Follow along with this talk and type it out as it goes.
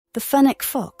The fennec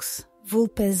fox,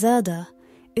 Vulpe zerda,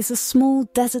 is a small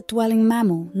desert-dwelling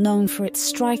mammal known for its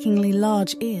strikingly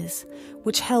large ears,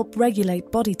 which help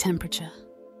regulate body temperature.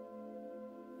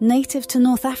 Native to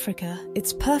North Africa,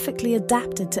 it's perfectly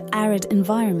adapted to arid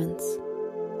environments.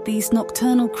 These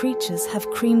nocturnal creatures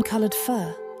have cream-coloured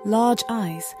fur, large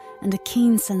eyes, and a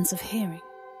keen sense of hearing.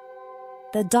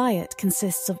 Their diet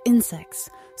consists of insects,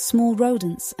 small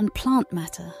rodents, and plant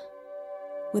matter.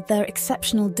 With their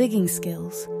exceptional digging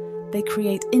skills, they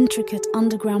create intricate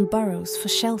underground burrows for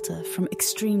shelter from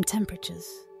extreme temperatures.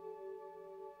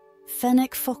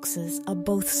 Fennec foxes are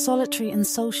both solitary and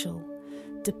social,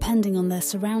 depending on their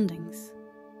surroundings.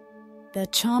 Their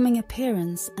charming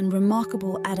appearance and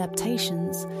remarkable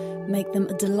adaptations make them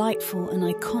a delightful and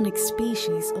iconic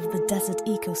species of the desert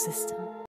ecosystem.